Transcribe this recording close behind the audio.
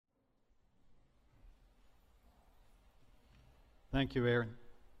Thank you, Aaron.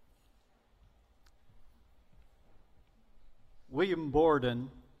 William Borden,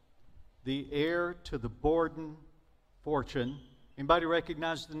 the heir to the Borden fortune. Anybody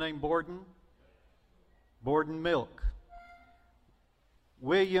recognize the name Borden? Borden Milk.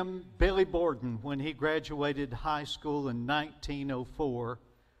 William Billy Borden, when he graduated high school in 1904,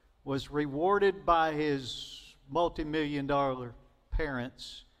 was rewarded by his multi-million-dollar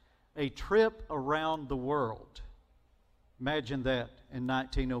parents a trip around the world. Imagine that in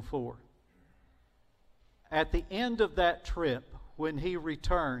 1904. At the end of that trip, when he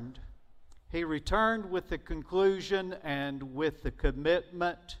returned with the conclusion and with the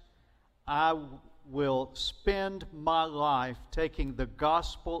commitment, I will spend my life taking the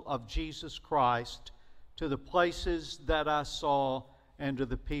gospel of Jesus Christ to the places that I saw and to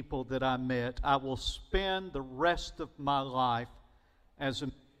the people that I met. I will spend the rest of my life as a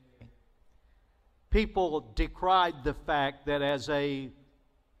missionary. People decried the fact that as an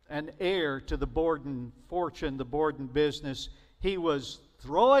heir to the Borden fortune, the Borden business, he was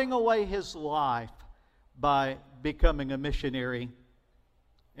throwing away his life by becoming a missionary.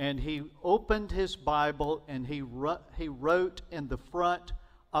 And he opened his Bible and he wrote in the front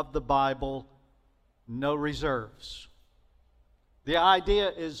of the Bible, "No reserves." The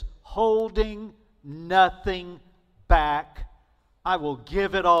idea is holding nothing back. I will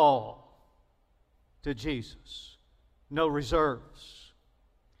give it all to Jesus. No reserves.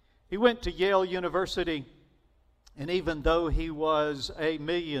 He went to Yale University, and even though he was a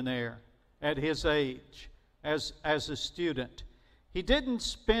millionaire at his age as a student, he didn't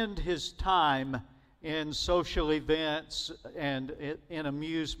spend his time in social events and in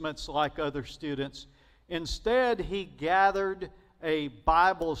amusements like other students. Instead, he gathered a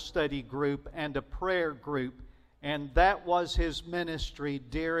Bible study group and a prayer group, and that was his ministry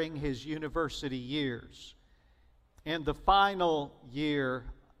during his university years. In the final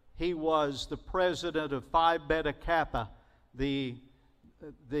year, he was the president of Phi Beta Kappa, the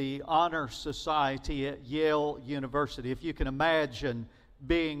honor society at Yale University. If you can imagine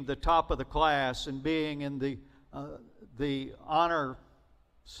being the top of the class and being in the honor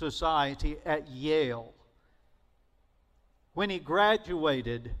society at Yale. When he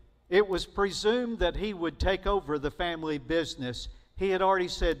graduated, it was presumed that he would take over the family business. He had already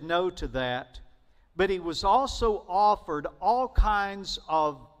said no to that, but he was also offered all kinds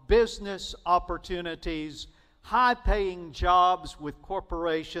of business opportunities, high-paying jobs with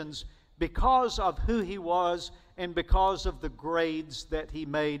corporations because of who he was and because of the grades that he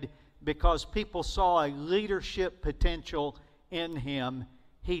made, because people saw a leadership potential in him.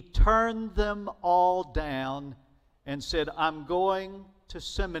 He turned them all down and said, "I'm going to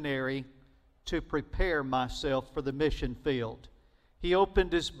seminary to prepare myself for the mission field." He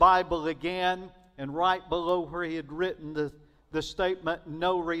opened his Bible again, and right below where he had written the statement,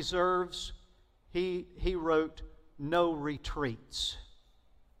 "No reserves," he wrote, "No retreats."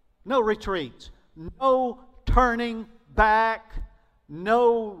 No retreats. No turning back.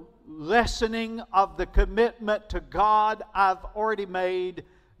 No lessening of the commitment to God I've already made.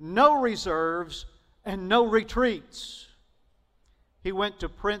 No reserves and no retreats. He went to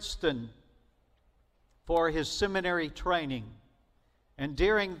Princeton for his seminary training. And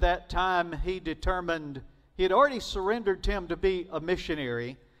during that time, he determined he had already surrendered to him to be a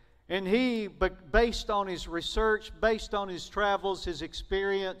missionary. And he, based on his research, based on his travels, his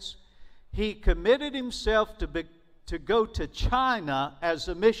experience, he committed himself to go to China as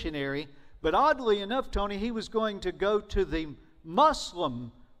a missionary. But oddly enough, Tony, he was going to go to the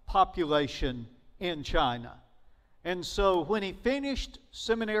Muslim population in China. And so when he finished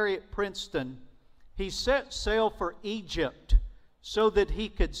seminary at Princeton, he set sail for Egypt so that he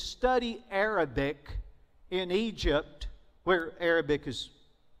could study Arabic in Egypt, where Arabic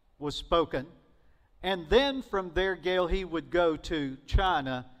was spoken. And then from there, Gail, he would go to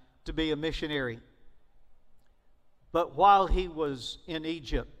China to be a missionary. But while he was in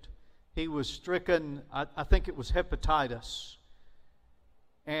Egypt, he was stricken, I think it was hepatitis,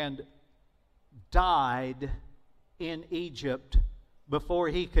 and died in Egypt before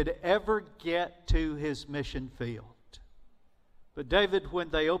he could ever get to his mission field. But David, when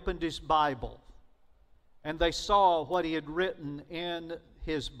they opened his Bible and they saw what he had written in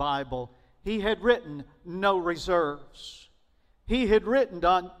his Bible, he had written no reserves. He had written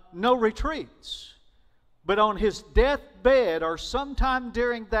on no retreats. But on his deathbed, or sometime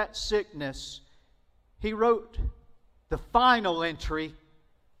during that sickness, he wrote the final entry,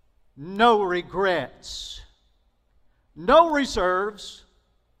 no regrets. No reserves,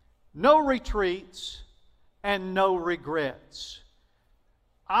 no retreats, and no regrets.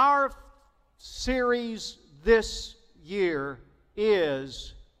 Our series this year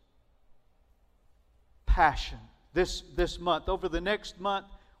is passion. This month, over the next month,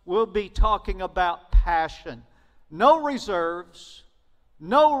 we'll be talking about passion. No reserves,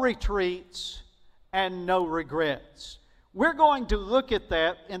 no retreats, and no regrets. We're going to look at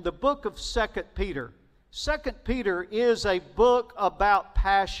that in the book of 2 Peter. 2 Peter is a book about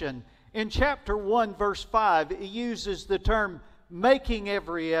passion. In chapter 1, verse 5, it uses the term making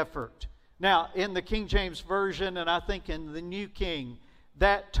every effort. Now, in the King James Version, and I think in the New King,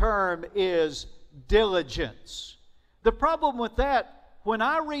 that term is diligence. The problem with that, when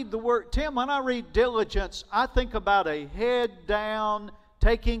I read the word, Tim, when I read diligence, I think about a head down,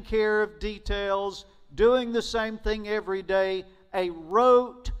 taking care of details, doing the same thing every day, a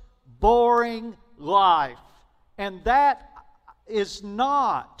rote, boring life. And that is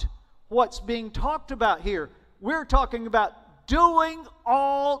not what's being talked about here. We're talking about doing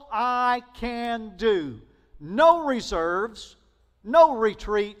all I can do. No reserves, no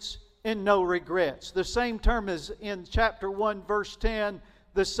retreats, and no regrets. The same term is in chapter 1, verse 10.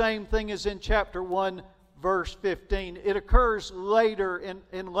 The same thing is in chapter 1, verse 15. It occurs later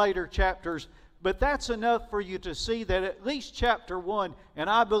in later chapters, but that's enough for you to see that at least chapter 1, and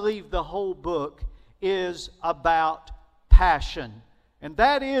I believe the whole book, is about passion. And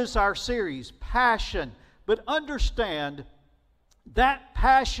that is our series, Passion. But understand that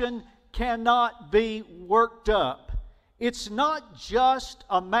passion cannot be worked up. It's not just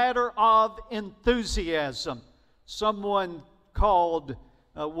a matter of enthusiasm. Someone called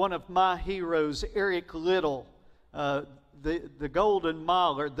one of my heroes, Eric Liddell, the Golden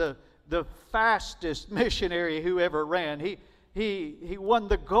Mile, the fastest missionary who ever ran. He won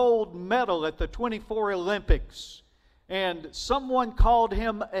the gold medal at the 24 Olympics. And someone called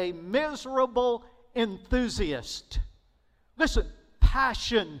him a miserable enthusiast. Listen,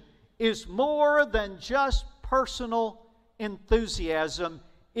 passion is more than just personal enthusiasm.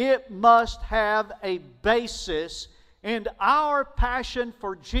 It must have a basis, and our passion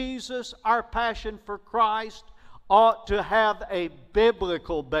for Jesus, our passion for Christ, ought to have a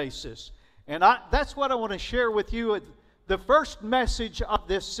biblical basis. And that's what I want to share with you. The first message of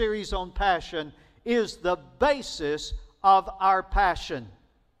this series on passion is the basis of our passion.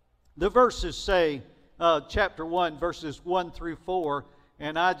 The verses say, chapter 1, verses 1 through 4,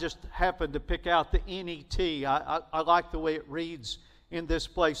 and I just happened to pick out the NET. I like the way it reads in this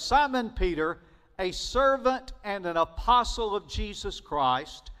place. Simon Peter, a servant and an apostle of Jesus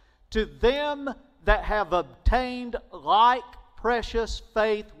Christ, to them that have obtained like precious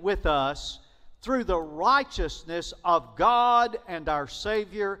faith with us through the righteousness of God and our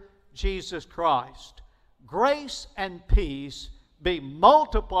Savior Jesus Christ. Grace and peace be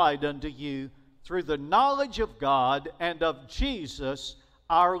multiplied unto you through the knowledge of God and of Jesus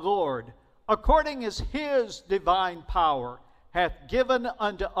our Lord, according as His divine power hath given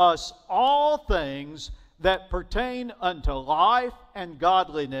unto us all things that pertain unto life and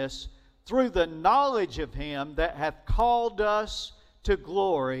godliness, through the knowledge of Him that hath called us to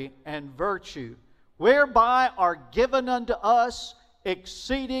glory and virtue, whereby are given unto us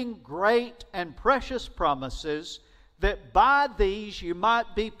exceeding great and precious promises, that by these you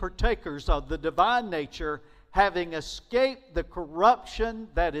might be partakers of the divine nature, having escaped the corruption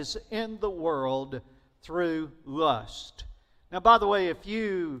that is in the world through lust. Now, by the way, if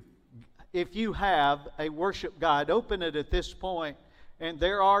you have a worship guide, open it at this point, and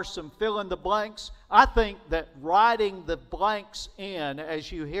there are some fill in the blanks. I think that writing the blanks in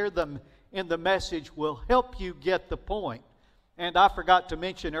as you hear them in the message will help you get the point. And I forgot to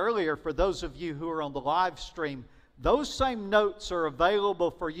mention earlier, for those of you who are on the live stream, those same notes are available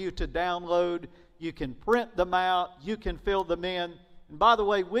for you to download. You can print them out. You can fill them in. And by the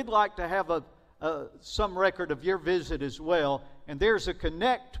way, we'd like to have some record of your visit as well. And there's a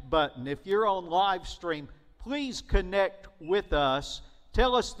connect button. If you're on live stream, please connect with us.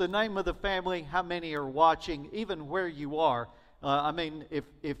 Tell us the name of the family, how many are watching, even where you are.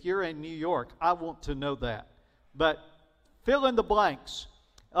 If you're in New York, I want to know that. But fill in the blanks.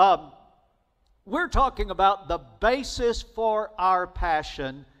 We're talking about the basis for our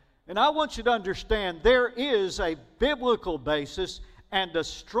passion. And I want you to understand there is a biblical basis and a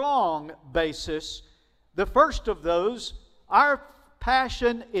strong basis. The first of those, our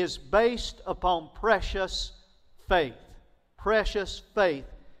passion is based upon precious faith. Precious faith.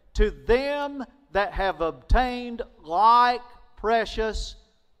 To them that have obtained like precious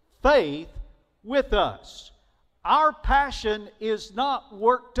faith with us. Our passion is not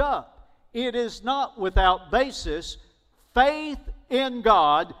worked up. It is not without basis. Faith in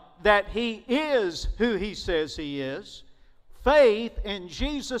God that He is who He says He is. Faith in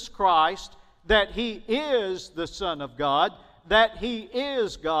Jesus Christ that He is the Son of God. that He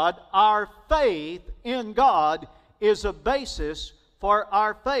is God. Our faith in God is a basis for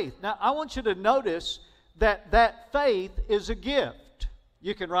our faith. Now, I want you to notice that that faith is a gift.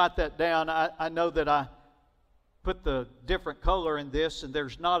 You can write that down. I know that I put the different color in this, and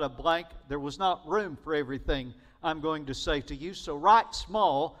there's not a blank. There was not room for everything I'm going to say to you. So write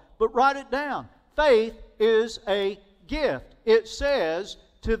small, but write it down. Faith is a gift. It says,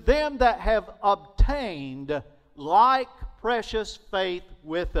 to them that have obtained like precious faith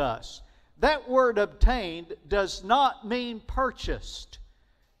with us. That word obtained does not mean purchased.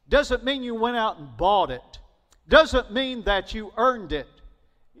 Doesn't mean you went out and bought it. Doesn't mean that you earned it.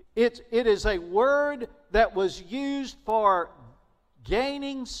 It is a word that was used for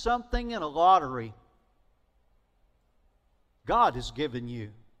gaining something in a lottery. God has given you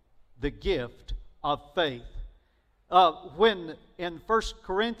the gift of faith. When in 1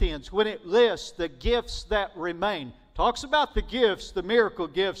 Corinthians, when it lists the gifts that remain, talks about the gifts, the miracle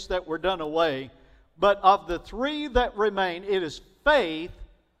gifts that were done away, but of the three that remain, it is faith,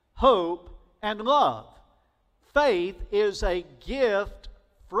 hope, and love. Faith is a gift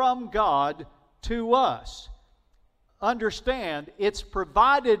from God to us. Understand, it's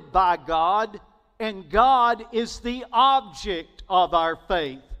provided by God, and God is the object of our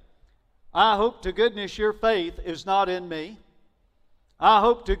faith. I hope to goodness your faith is not in me. I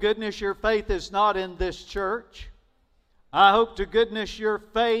hope to goodness your faith is not in this church. I hope to goodness your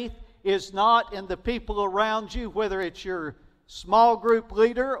faith is not in the people around you, whether it's your small group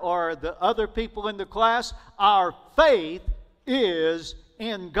leader or the other people in the class. Our faith is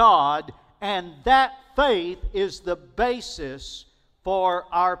in God, and that faith is the basis for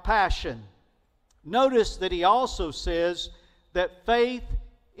our passion. Notice that he also says that faith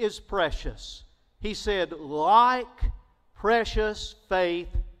is precious. He said, like precious faith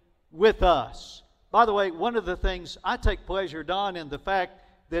with us. By the way, one of the things I take pleasure, Don, in the fact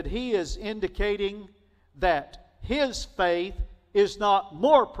that he is indicating that his faith is not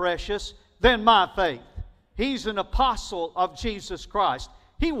more precious than my faith. He's an apostle of Jesus Christ.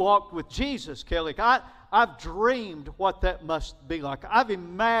 He walked with Jesus, Kelly. I've dreamed what that must be like. I've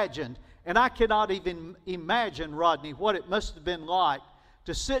imagined, and I cannot even imagine, Rodney, what it must have been like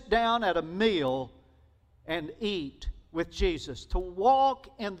to sit down at a meal and eat with Jesus, to walk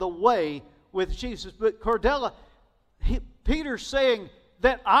in the way with Jesus. But Cordella, Peter's saying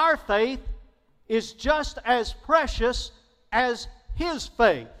that our faith is just as precious as his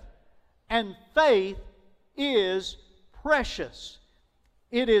faith. And faith is precious.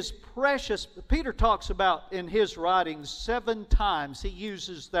 It is precious. Peter talks about in his writings 7 times. He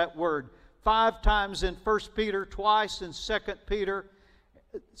uses that word. 5 times in 1 Peter, twice in 2 Peter.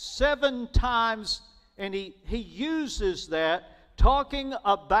 7 times, and he uses that talking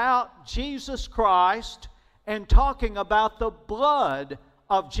about Jesus Christ and talking about the blood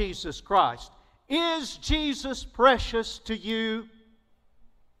of Jesus Christ. Is Jesus precious to you?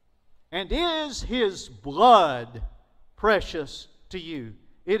 And is his blood precious to you?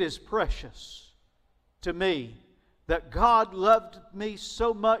 It is precious to me that God loved me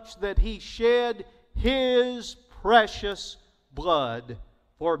so much that he shed his precious blood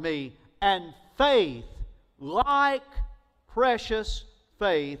for me. And faith, like precious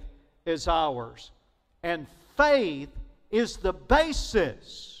faith, is ours. And faith is the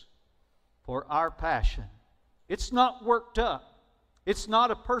basis for our passion. It's not worked up. It's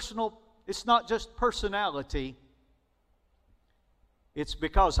not just personality. It's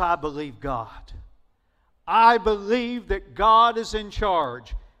because I believe God. I believe that God is in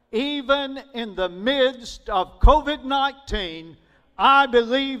charge. Even in the midst of COVID-19, I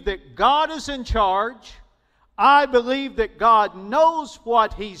believe that God is in charge. I believe that God knows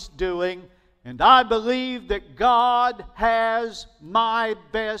what he's doing. And I believe that God has my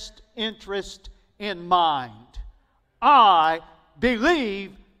best interest in mind. I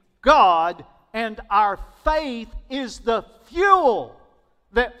believe God, and our faith is the fuel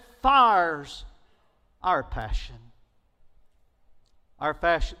that fires our passion.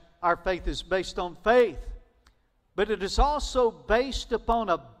 Our faith is based on faith, but it is also based upon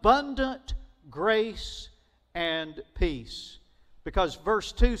abundant grace and peace. Because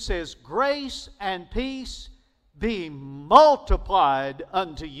verse 2 says, grace and peace be multiplied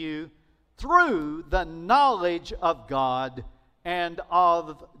unto you through the knowledge of God and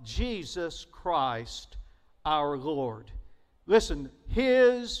of Jesus Christ our Lord. Listen,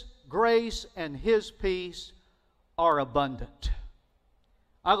 his grace and his peace are abundant.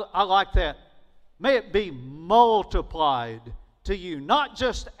 I like that. May it be multiplied to you, not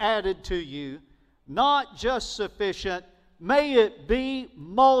just added to you, not just sufficient. May it be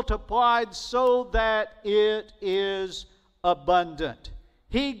multiplied so that it is abundant.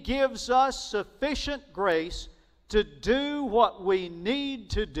 He gives us sufficient grace to do what we need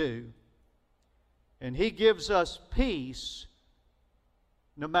to do. And He gives us peace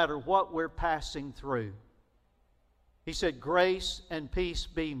no matter what we're passing through. He said, grace and peace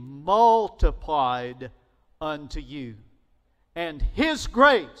be multiplied unto you. And His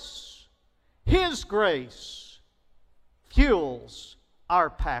grace fuels our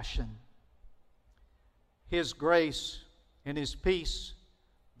passion. His grace and His peace,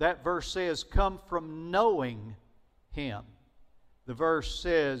 that verse says, come from knowing Him. The verse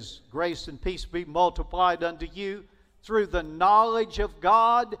says, grace and peace be multiplied unto you through the knowledge of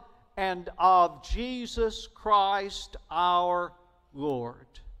God and of Jesus Christ our Lord.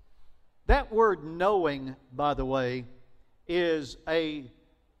 That word knowing, by the way, is an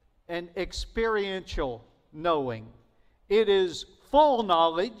experiential knowing. It is full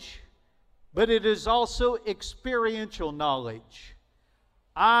knowledge, but it is also experiential knowledge.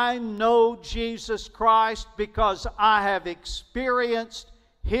 I know Jesus Christ because I have experienced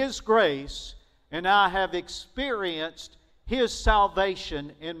His grace and I have experienced His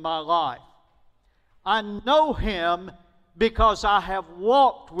salvation in my life. I know Him because I have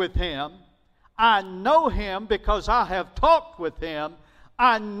walked with Him. I know Him because I have talked with Him.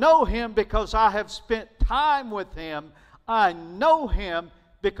 I know Him because I have spent time with Him. I know Him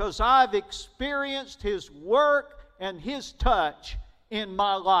because I've experienced His work and His touch in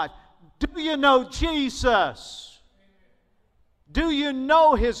my life. Do you know Jesus? Do you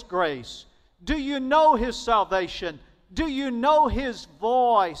know His grace? Do you know His salvation? Do you know His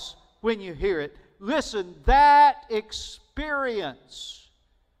voice when you hear it? Listen, that experience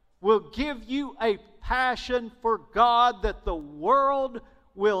will give you a passion for God that the world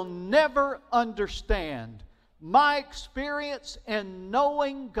will never understand. My experience in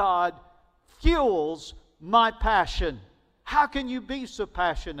knowing God fuels my passion. How can you be so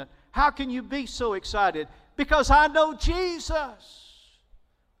passionate? How can you be so excited? Because I know Jesus.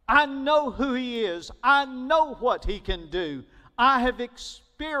 I know who He is. I know what He can do. I have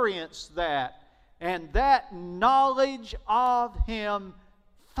experienced that. And that knowledge of Him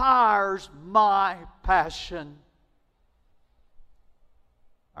fires my passion.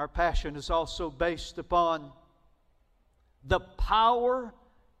 Our passion is also based upon the power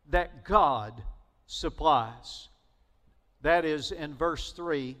that God supplies. That is in verse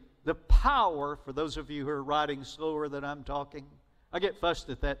 3. The power, for those of you who are writing slower than I'm talking, I get fussed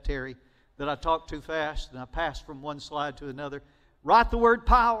at that, Terry, that I talk too fast and I pass from one slide to another. Write the word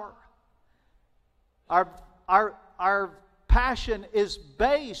power. Our passion is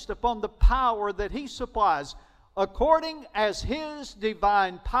based upon the power that He supplies, according as His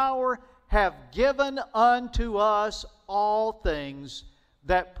divine power have given unto us all things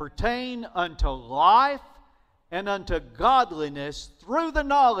that pertain unto life and unto godliness through the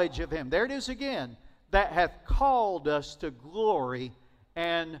knowledge of Him. There it is again. That hath called us to glory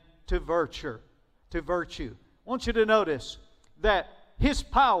and to virtue. I want you to notice that His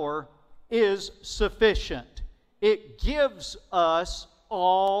power is sufficient. It gives us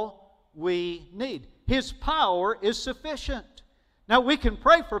all we need. His power is sufficient. Now we can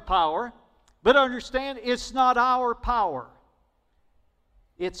pray for power, but understand it's not our power.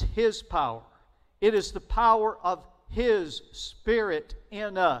 It's His power. It is the power of His Spirit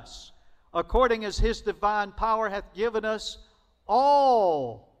in us, according as His divine power hath given us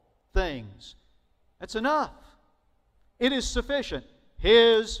all things. That's enough. It is sufficient.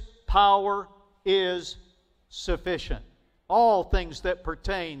 His power is sufficient. All things that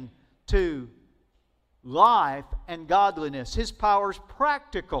pertain to life and godliness. His power is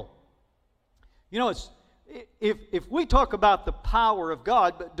practical. You know, if we talk about the power of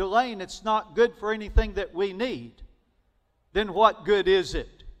God, but Delane, it's not good for anything that we need, then what good is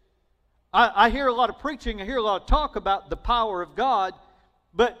it? I hear a lot of preaching, I hear a lot of talk about the power of God,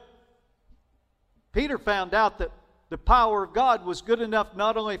 but Peter found out that the power of God was good enough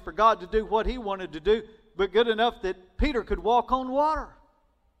not only for God to do what He wanted to do, but good enough that Peter could walk on water.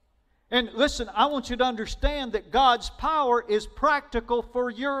 And listen, I want you to understand that God's power is practical for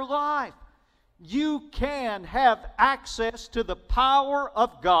your life. You can have access to the power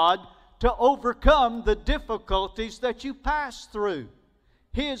of God to overcome the difficulties that you pass through.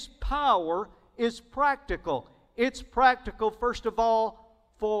 His power is practical. It's practical, first of all,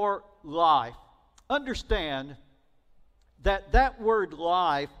 for life. Understand that that word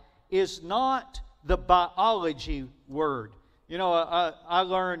life is not the biology word. You know, I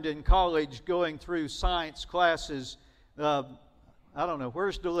learned in college going through science classes, I don't know,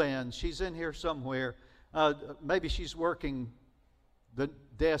 where's Delane? She's in here somewhere. Maybe she's working the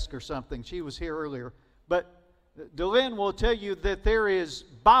desk or something. She was here earlier. But Delenn will tell you that there is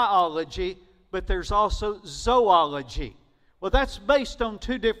biology, but there's also zoology. Well, that's based on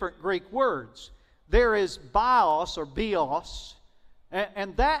two different Greek words. There is bios or bios,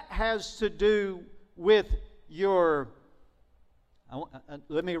 and that has to do with your,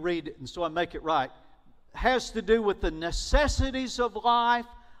 let me read it and so I make it right, has to do with the necessities of life,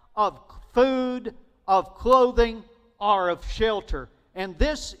 of food, of clothing, or of shelter. And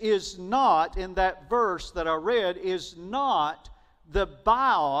this is not, in that verse that I read, is not the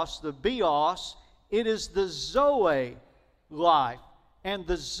bios, it is the Zoe life. And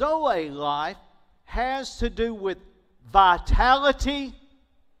the Zoe life has to do with vitality,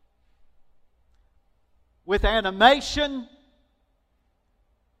 with animation,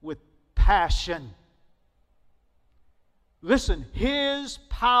 with passion. Listen, His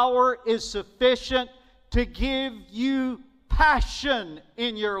power is sufficient to give you passion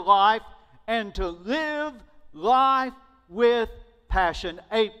in your life and to live life with passion.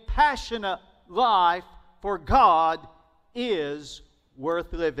 A passionate life for God is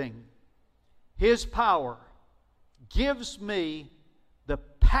worth living. His power gives me the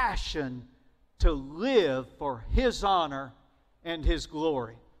passion to live for His honor and His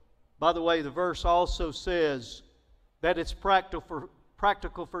glory. By the way, the verse also says that it's practical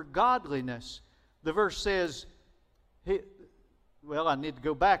for godliness. The verse says, well, I need to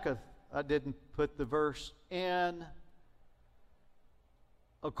go back. I didn't put the verse in.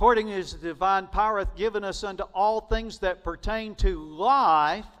 According as the divine power hath given us unto all things that pertain to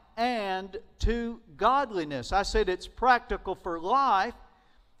life and to godliness. I said it's practical for life,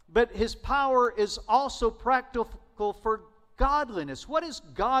 but His power is also practical for godliness. What is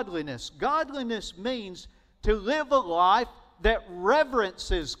godliness? Godliness means to live a life that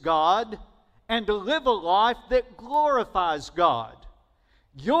reverences God and to live a life that glorifies God.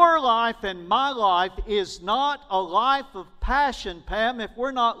 Your life and my life is not a life of passion, Pam, if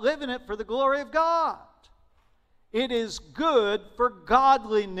we're not living it for the glory of God. It is good for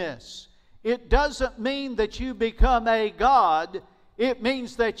godliness. It doesn't mean that you become a god. It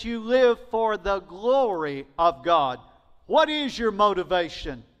means that you live for the glory of God. What is your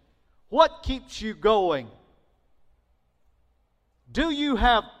motivation? What keeps you going? Do you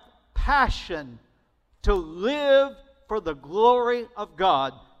have passion to live for the glory of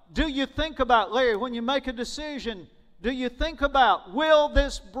God? Do you think about, Larry, when you make a decision, do you think about, will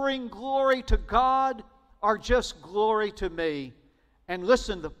this bring glory to God or just glory to me? And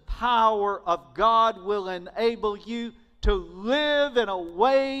listen, the power of God will enable you to live in a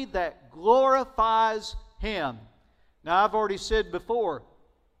way that glorifies Him. Now, I've already said before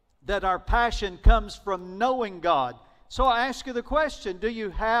that our passion comes from knowing God. So I ask you the question, do you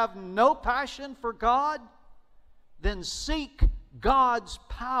have no passion for God? Then seek God's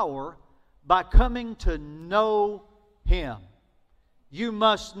power by coming to know Him. You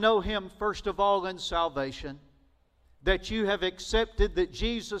must know Him first of all in salvation, that you have accepted that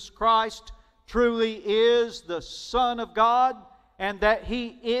Jesus Christ truly is the Son of God and that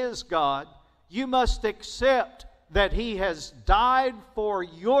He is God. You must accept that He has died for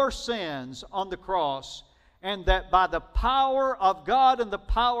your sins on the cross, and that by the power of God and the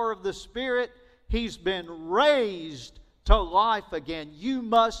power of the Spirit, He's been raised to life again. You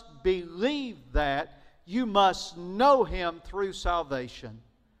must believe that. You must know Him through salvation.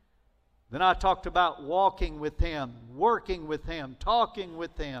 Then I talked about walking with Him, working with Him, talking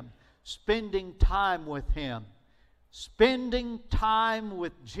with Him, spending time with Him. Spending time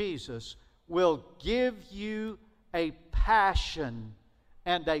with Jesus will give you a passion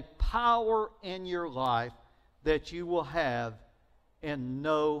and a power in your life that you will have in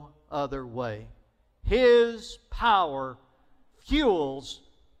no other way. His power fuels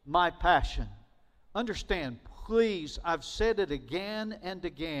my passion. Understand, please, I've said it again and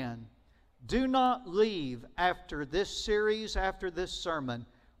again. Do not leave after this series, after this sermon,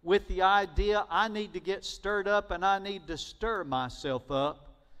 with the idea I need to get stirred up and I need to stir myself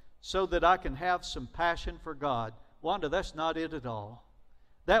up so that I can have some passion for God. Wanda, that's not it at all.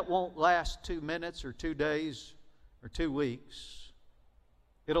 That won't last 2 minutes or 2 days or 2 weeks.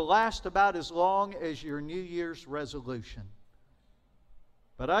 It'll last about as long as your New Year's resolution.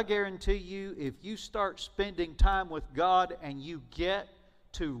 But I guarantee you, if you start spending time with God and you get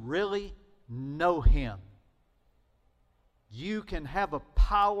to really know Him, you can have a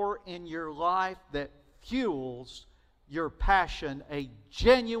power in your life that fuels your passion, a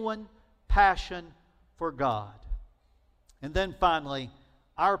genuine passion for God. And then finally,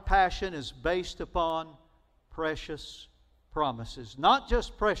 our passion is based upon precious promises. Not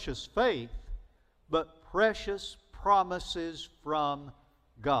just precious faith, but precious promises from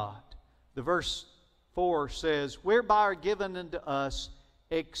God. The verse 4 says, whereby are given unto us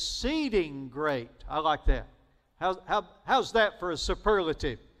exceeding great. I like that. How's that for a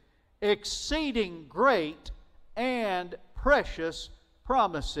superlative? Exceeding great and precious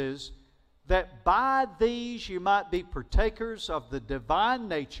promises, that by these you might be partakers of the divine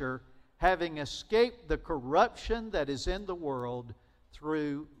nature, having escaped the corruption that is in the world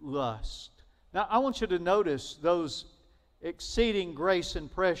through lust. Now, I want you to notice those exceeding grace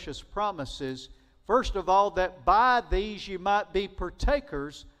and precious promises. First of all, that by these you might be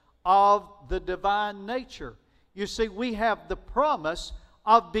partakers of the divine nature. You see, we have the promise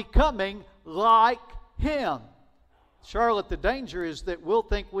of becoming like Him. Charlotte, the danger is that we'll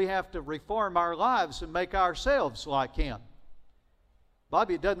think we have to reform our lives and make ourselves like Him.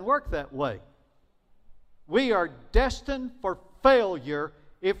 Bobby, it doesn't work that way. We are destined for failure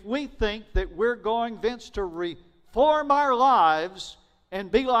if we think that we're going, Vince, to reform our lives and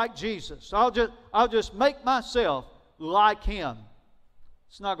be like Jesus. I'll just make myself like Him.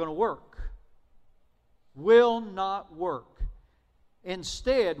 It's not going to work. Will not work.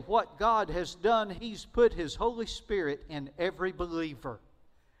 Instead, what God has done, He's put His Holy Spirit in every believer.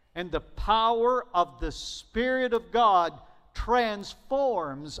 And the power of the Spirit of God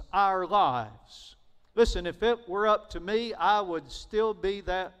transforms our lives. Listen, if it were up to me, I would still be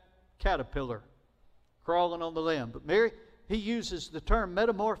that caterpillar crawling on the limb. But Mary, He uses the term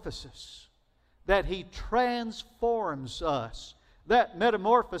metamorphosis, that He transforms us. That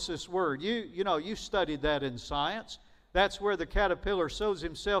metamorphosis word, you studied that in science. That's where the caterpillar sews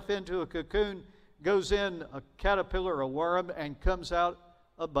himself into a cocoon, goes in a caterpillar, a worm, and comes out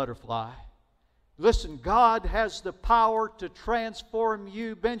a butterfly. Listen, God has the power to transform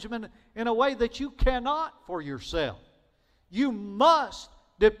you, Benjamin, in a way that you cannot for yourself. You must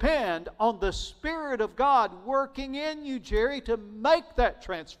depend on the Spirit of God working in you, Jerry, to make that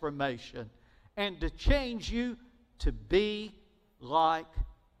transformation and to change you to be like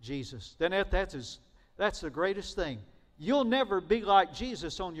Jesus. Then that's the greatest thing. You'll never be like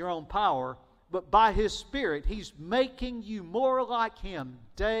Jesus on your own power, but by His Spirit, He's making you more like Him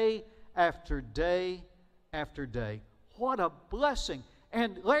day after day after day. What a blessing.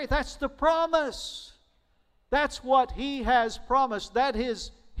 And Larry, that's the promise. That's what He has promised. That is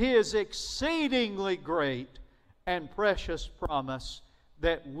His exceedingly great and precious promise,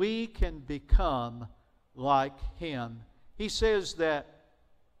 that we can become like Him. He says that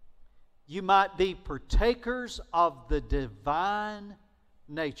you might be partakers of the divine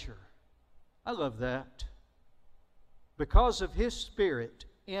nature. I love that. Because of His Spirit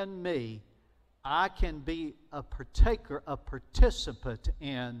in me, I can be a partaker, a participant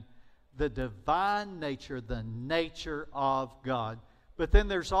in the divine nature, the nature of God. But then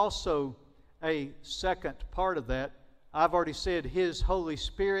there's also a second part of that. I've already said His Holy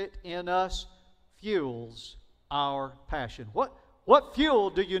Spirit in us fuels our passion. What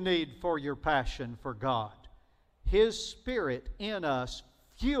fuel do you need for your passion for God? His Spirit in us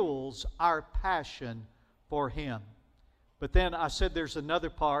fuels our passion for Him. But then I said there's another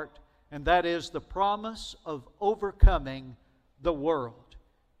part, and that is the promise of overcoming the world.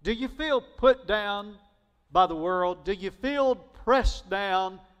 Do you feel put down by the world? Do you feel pressed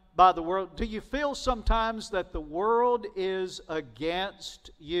down by the world? Do you feel sometimes that the world is against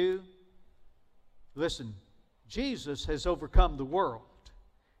you? Listen, Jesus has overcome the world,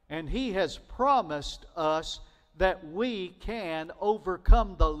 and He has promised us that we can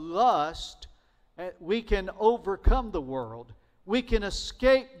overcome the lust, we can overcome the world, we can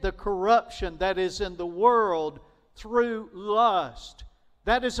escape the corruption that is in the world through lust.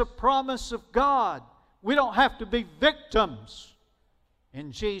 That is a promise of God. We don't have to be victims.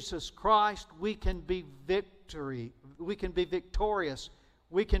 In Jesus Christ, we can be victorious, we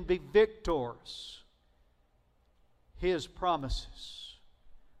can be victors. His promises,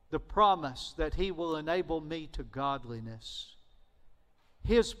 the promise that He will enable me to godliness,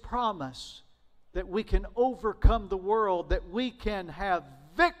 His promise that we can overcome the world, that we can have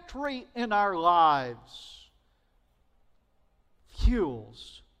victory in our lives,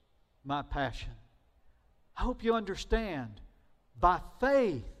 fuels my passion. I hope you understand, by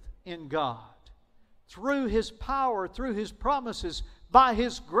faith in God, through His power, through His promises, by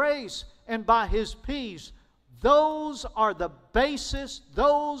His grace and by His peace, those are the basis,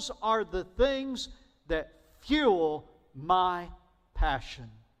 those are the things that fuel my passion.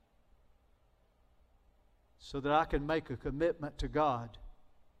 So that I can make a commitment to God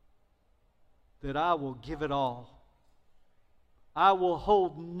that I will give it all. I will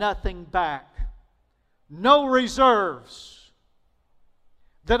hold nothing back, no reserves,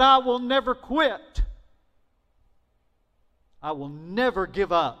 that I will never quit. I will never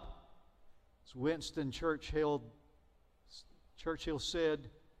give up. As Winston Churchill said,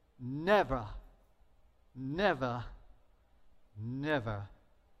 never, never, never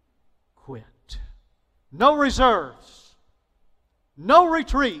quit. No reserves, no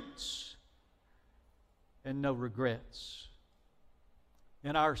retreats, and no regrets.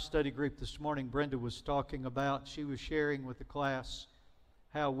 In our study group this morning, Brenda was talking about, she was sharing with the class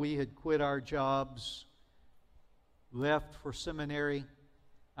how we had quit our jobs, left for seminary.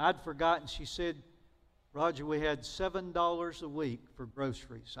 I'd forgotten, she said, Roger, we had $7 a week for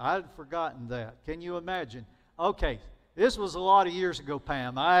groceries. I'd forgotten that. Can you imagine? Okay, this was a lot of years ago,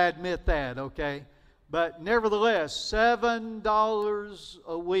 Pam. I admit that, okay? But nevertheless, $7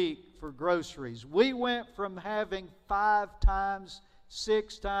 a week for groceries. We went from having 5 times,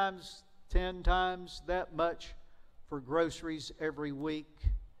 6 times, 10 times that much for groceries every week.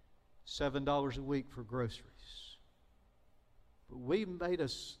 $7 a week for groceries. But we made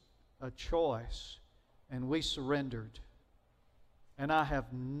a choice, and we surrendered. And I have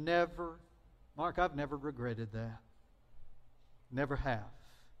never, Mark, I've never regretted that. Never have.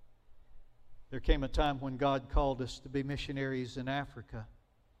 There came a time when God called us to be missionaries in Africa.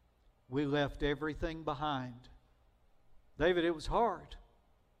 We left everything behind. David, it was hard.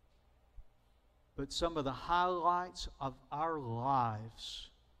 But some of the highlights of our lives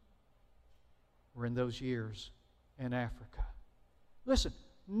were in those years in Africa. Listen,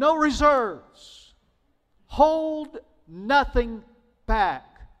 no reserves. Hold nothing back.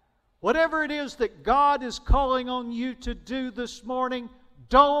 Whatever it is that God is calling on you to do this morning,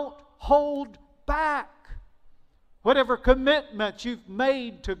 don't hold back. Whatever commitment you've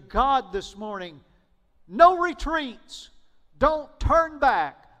made to God this morning, no retreats. Don't turn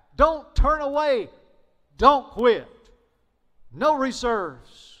back. Don't turn away. Don't quit. No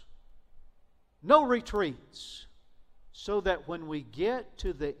reserves. No retreats. So that when we get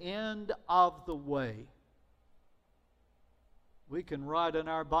to the end of the way, we can write in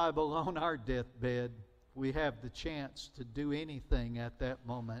our Bible on our deathbed, we have the chance to do anything at that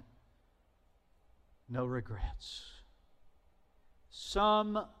moment. No regrets.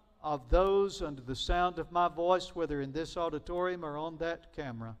 Some of those under the sound of my voice, whether in this auditorium or on that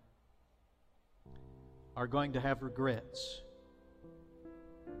camera, are going to have regrets.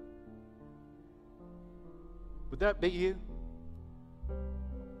 Would that be you?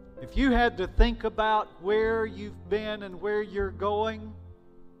 If you had to think about where you've been and where you're going,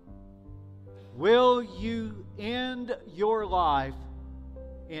 will you end your life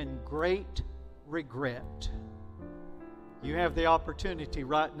in great regret? You have the opportunity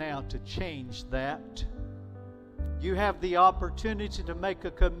right now to change that. You have the opportunity to make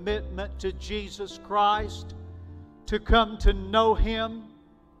a commitment to Jesus Christ, to come to know Him,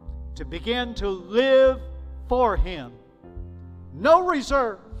 to begin to live for Him. No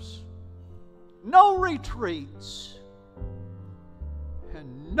reserves, no retreats,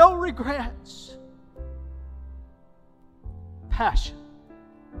 and no regrets. Passion.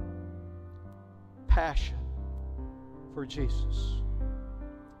 Passion for Jesus.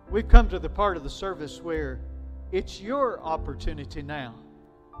 We've come to the part of the service where it's your opportunity now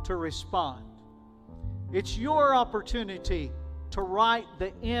to respond. It's your opportunity to write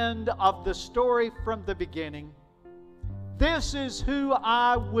the end of the story from the beginning. This is who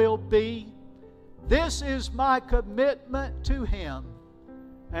I will be. This is my commitment to Him,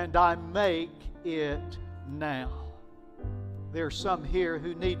 and I make it now. There are some here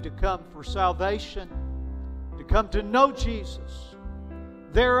who need to come for salvation, to come to know Jesus.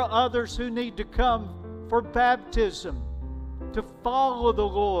 There are others who need to come for baptism, to follow the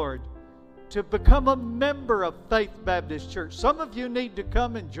Lord, to become a member of Faith Baptist Church. Some of you need to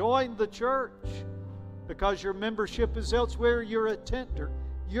come and join the church because your membership is elsewhere. You're a attender.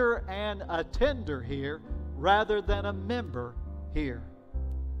 You're an attender here rather than a member here.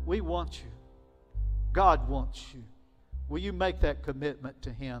 We want you. God wants you. Will you make that commitment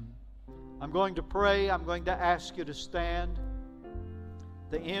to Him? I'm going to pray. I'm going to ask you to stand.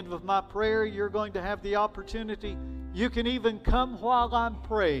 At the end of my prayer, you're going to have the opportunity. You can even come while I'm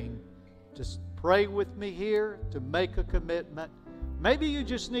praying. Just pray with me here to make a commitment. Maybe you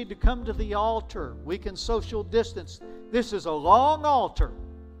just need to come to the altar. We can social distance. This is a long altar.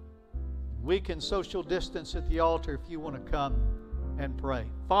 We can social distance at the altar if you want to come and pray.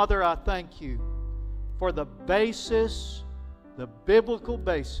 Father, I thank you for the basis, the biblical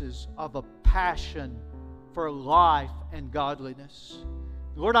basis of a passion for life and godliness.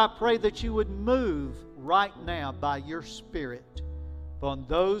 Lord, I pray that you would move right now by your Spirit upon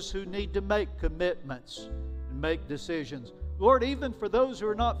those who need to make commitments and make decisions. Lord, even for those who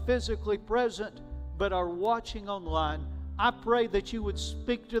are not physically present but are watching online, I pray that you would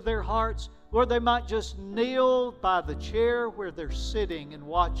speak to their hearts. Lord, they might just kneel by the chair where they're sitting and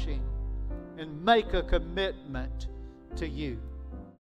watching and make a commitment to you.